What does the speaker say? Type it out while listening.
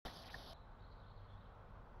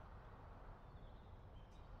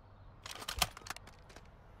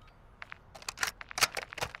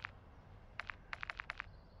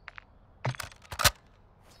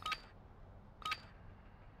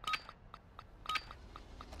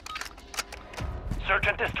Search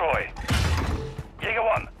and destroy. Jaeger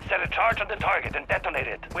 1, set a charge on the target and detonate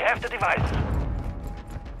it. We have the device.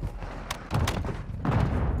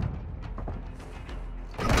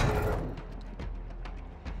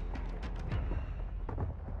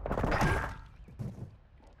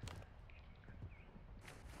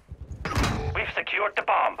 We've secured the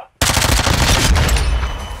bomb.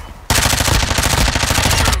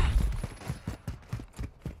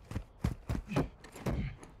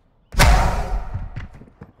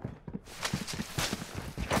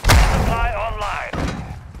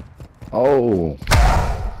 Oh,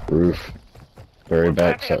 roof. Very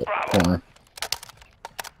back side corner.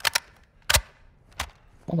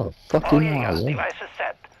 What the fuck you know? Device is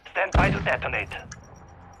set. Stand by to detonate.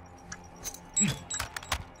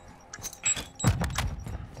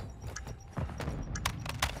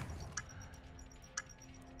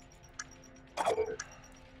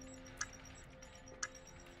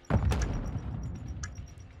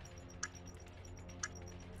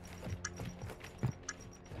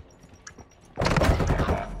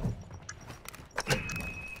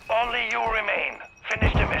 Only you remain.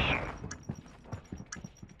 Finish the mission.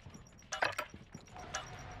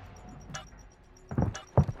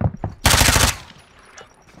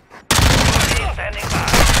 UAV standing by.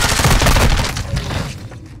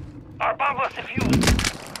 Our bomb was defused.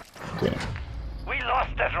 Okay. We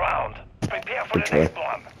lost that round. Prepare for the next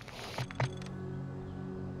one.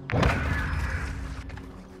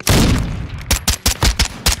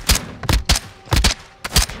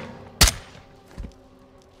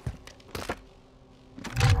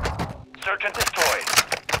 Search and destroy.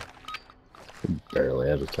 Barely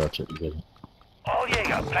had to touch it. All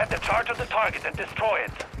Jaeger, plant the charge on the target and destroy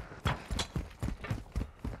it.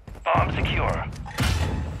 Bomb secure.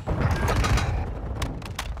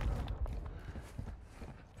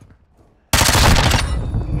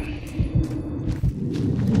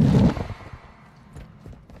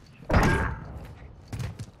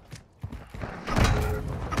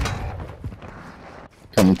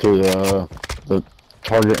 Coming through the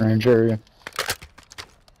target range area.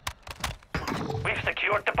 We've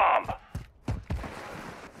secured the bomb.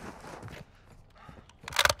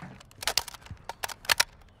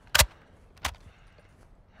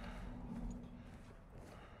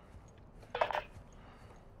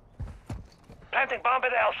 Planting bomb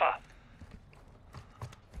at Alpha.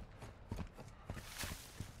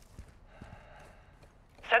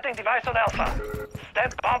 Setting device on Alpha.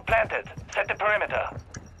 Stand bomb planted. Set the perimeter.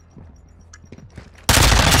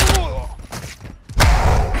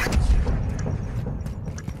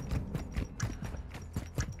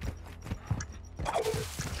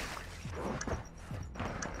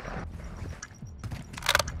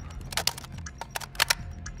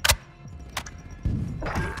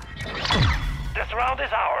 This round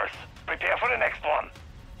is ours. Prepare for the next one.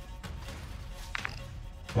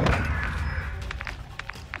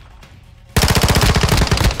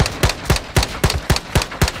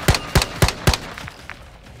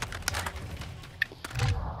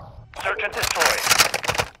 Search and destroy.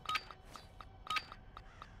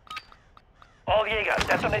 All Jaeger,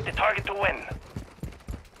 detonate the target to win.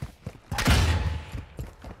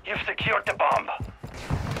 You've secured the bomb.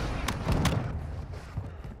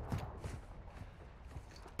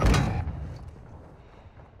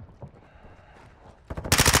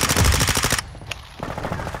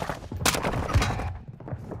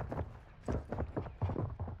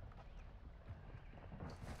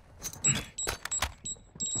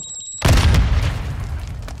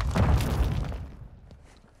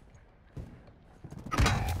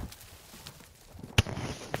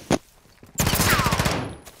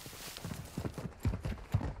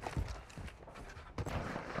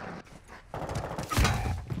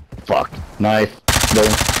 Fuck. Knife.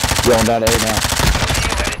 Boom. Going down to A now.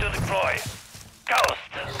 Ready to deploy.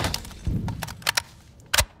 Ghost.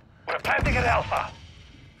 We're planting at Alpha.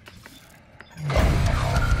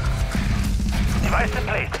 Device in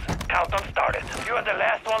place. Countdown started. You are the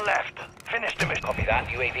last one left. Finish the mission. Copy that.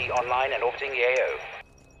 UAV online and orbiting the AO.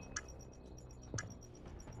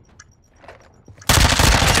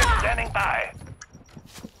 Standing by.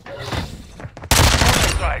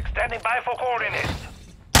 Strike. Standing by for coordinates.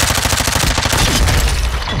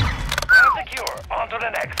 Secure. On to the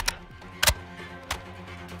next.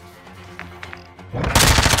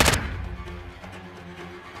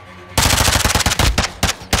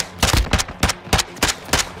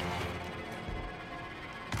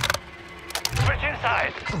 Switch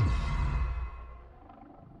inside.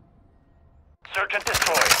 Search and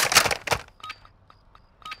destroy.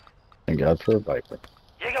 Thank God for a Viper.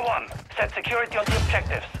 Jaeger 1, set security on the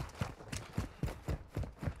objectives.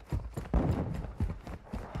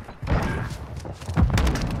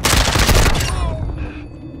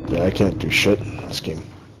 Yeah, I can't do shit in this game.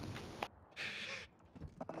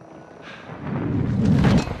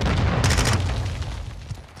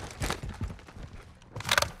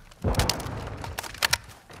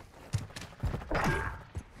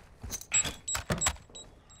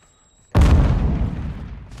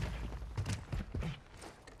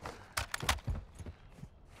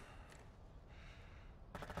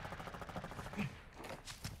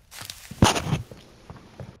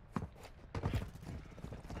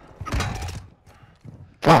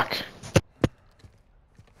 Fuck.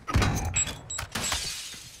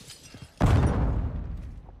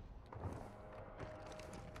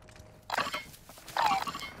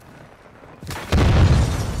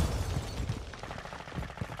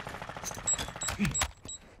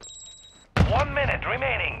 One minute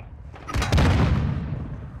remaining.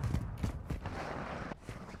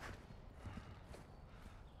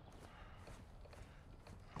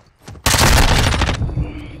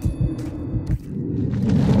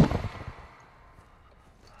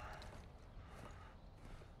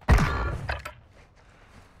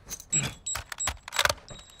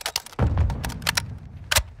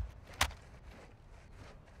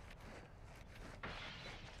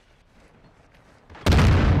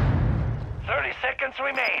 Seconds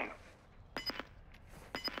remain.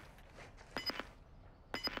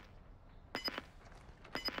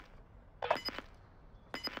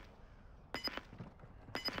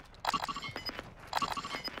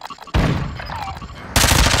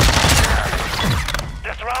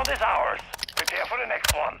 This round is ours. Prepare for the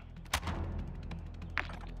next one.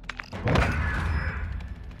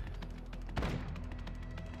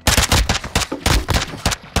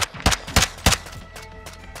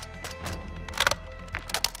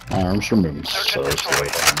 Arms are moving so slow.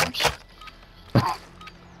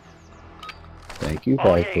 Thank you,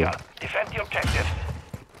 All Viper. Jaeger, defend the objectives.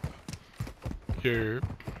 Yeah.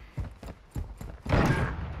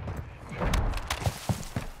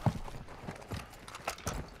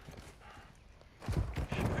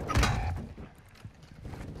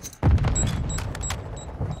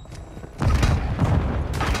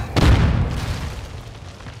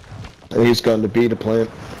 And he's gone to B to plant.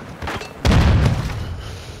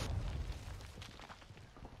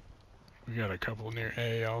 We got a couple near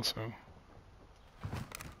A also.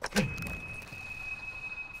 The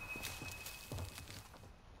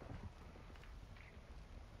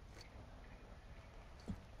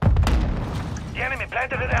enemy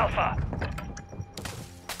planted at Alpha.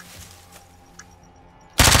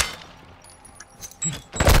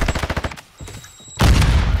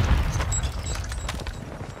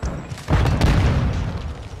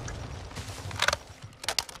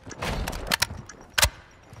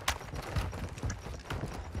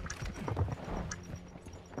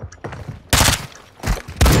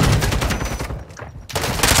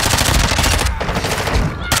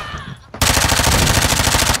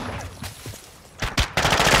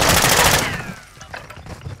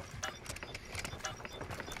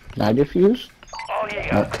 Can I defuse? All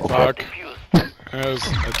Jaeger, No, okay. Fuck.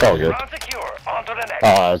 defused. It's all good. Round secure. On to the next.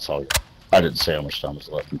 It's all good. I didn't say how much time was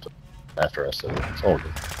left until after I said it. It's all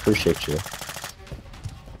good. Appreciate you.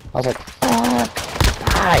 I was like, fuck.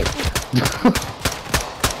 Hi.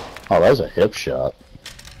 Oh, that was a hip shot.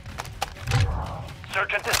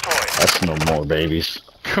 Search and destroy. That's no more babies.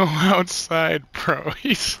 Go outside, bro.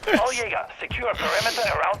 He says. All Jaeger, secure perimeter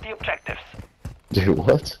around the objectives. Dude,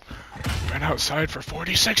 what? Been outside for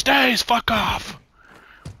 46 days. Fuck off.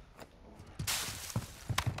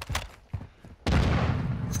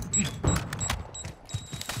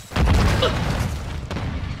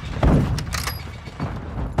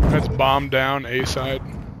 That's bomb down A side.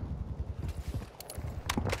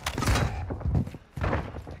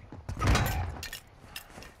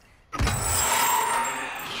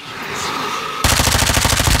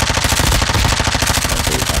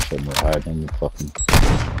 Hiding the fucking.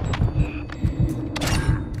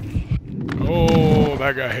 Oh,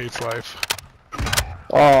 that guy hates life.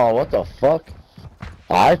 Oh, what the fuck?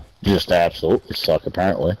 I just absolutely suck,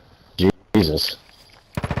 apparently. Jesus.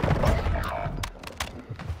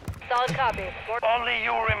 Solid copy. Only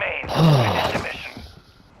you remain. Finish the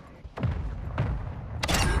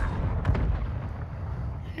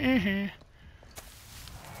mission.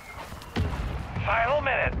 Final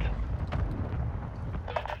minute.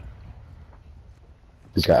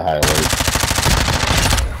 He's got high alert.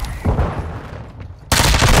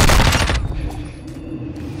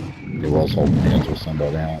 He was holding hands with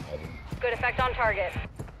somebody out. Good effect on target.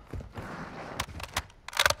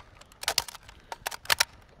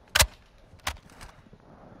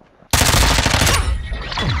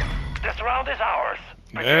 This round is ours.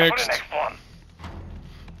 Prepare for the Next. next one.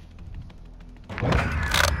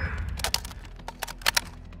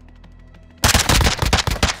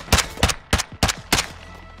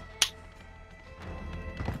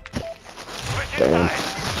 Damn.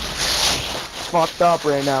 Fucked up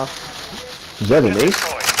right now. Is that an ace?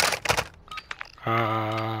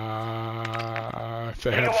 If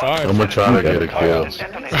they had 5. I'm gonna try to get a kill.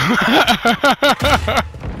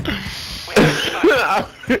 I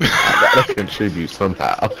gotta contribute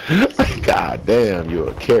somehow. God damn, you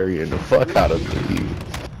are carrying the fuck out of me.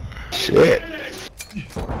 Shit.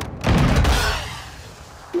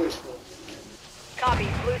 Copy.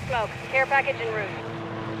 Blue smoke. Care package en route.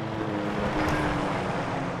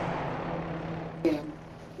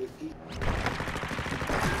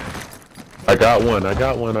 I got one, I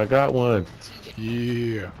got one, I got one.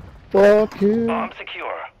 Yeah. Fuck you. Bomb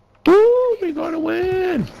secure. Woo, we gonna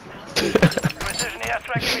win. Precision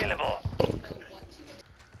airstrike available.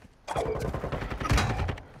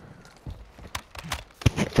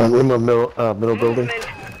 Front room of middle building.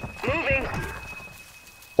 Moving.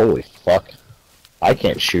 Holy fuck. I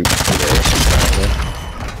can't shoot.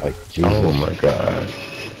 Like, Jesus. Oh my god.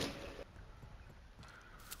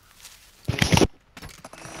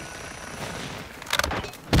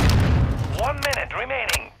 One minute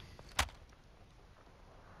remaining.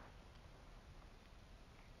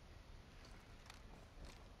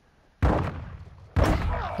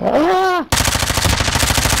 Ah!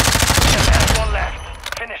 There's one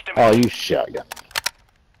left. Finish the Oh, you shotgun.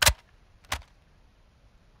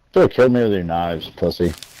 Should have killed me with your knives,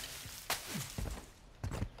 pussy.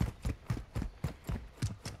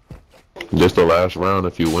 Just the last round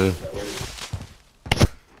if you win.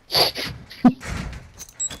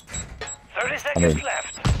 30 seconds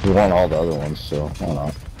left. He won all the other ones, so I don't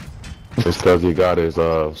know. Just because he got his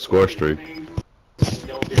score streak.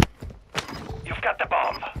 You've got the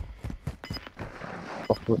bomb.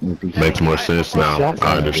 Fuck, wouldn't it be- Makes more sense now.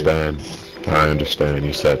 I understand. I understand.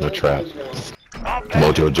 You set in a trap. Bomb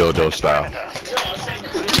Mojo Jojo style.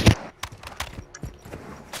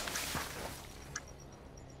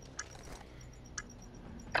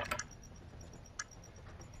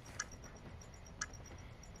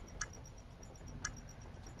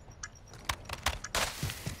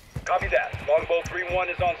 Copy that. Longbow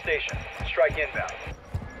 3-1 is on station. Strike inbound.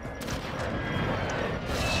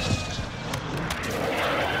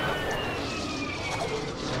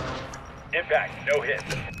 Impact, no hit.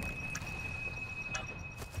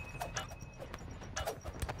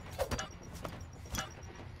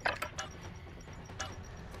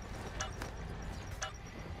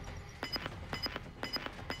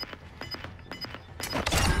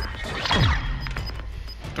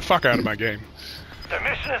 Get the fuck out of my game. The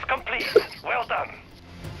mission is complete. Well done.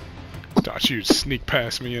 Thought you'd sneak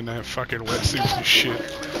past me in that fucking wetsuit and shit.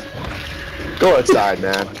 Go outside,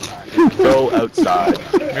 man. Go outside.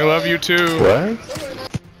 I love you too.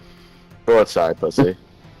 What? Go outside, pussy.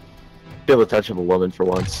 Feel the touch of a woman for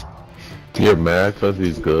once. You're mad because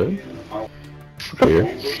he's good? Here.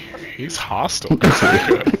 He's hostile.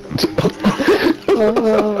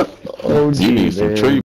 Oh, You need some man. tree